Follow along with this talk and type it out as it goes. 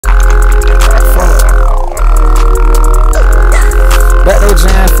Back to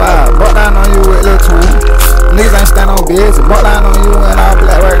Jan 5. Brought down on you with little twin. Niggas ain't stand on business. Brought down on you in all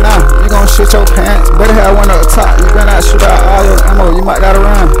black right now. You gon' shit your pants. Better have one up the top. You better not shoot out all your ammo. You might gotta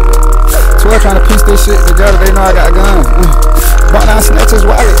run. 12 trying to piece this shit together. They know I got guns. Brought down snatches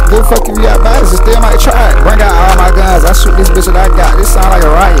wallet. Good fuck if you got bodies. Still might try it. Bring out all my guns. I shoot this bitch that I got. This sound like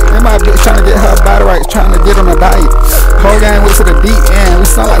a riot. And my bitch trying to get her body right. Trying to get on a diet. Whole gang went to the deep end. We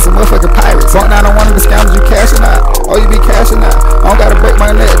sound like some motherfucking pirates. Brought down on one of the scammers. You cashing out. Oh, you be cashing out. I don't gotta break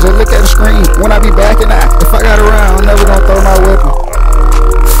my neck. Just look at the screen when I be backing out. If I got around, I'm never gonna throw my weapon.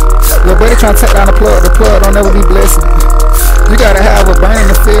 Your buddy trying to take down the plug. The plug don't never be blessing. You gotta have a burn in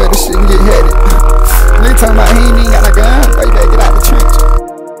the field.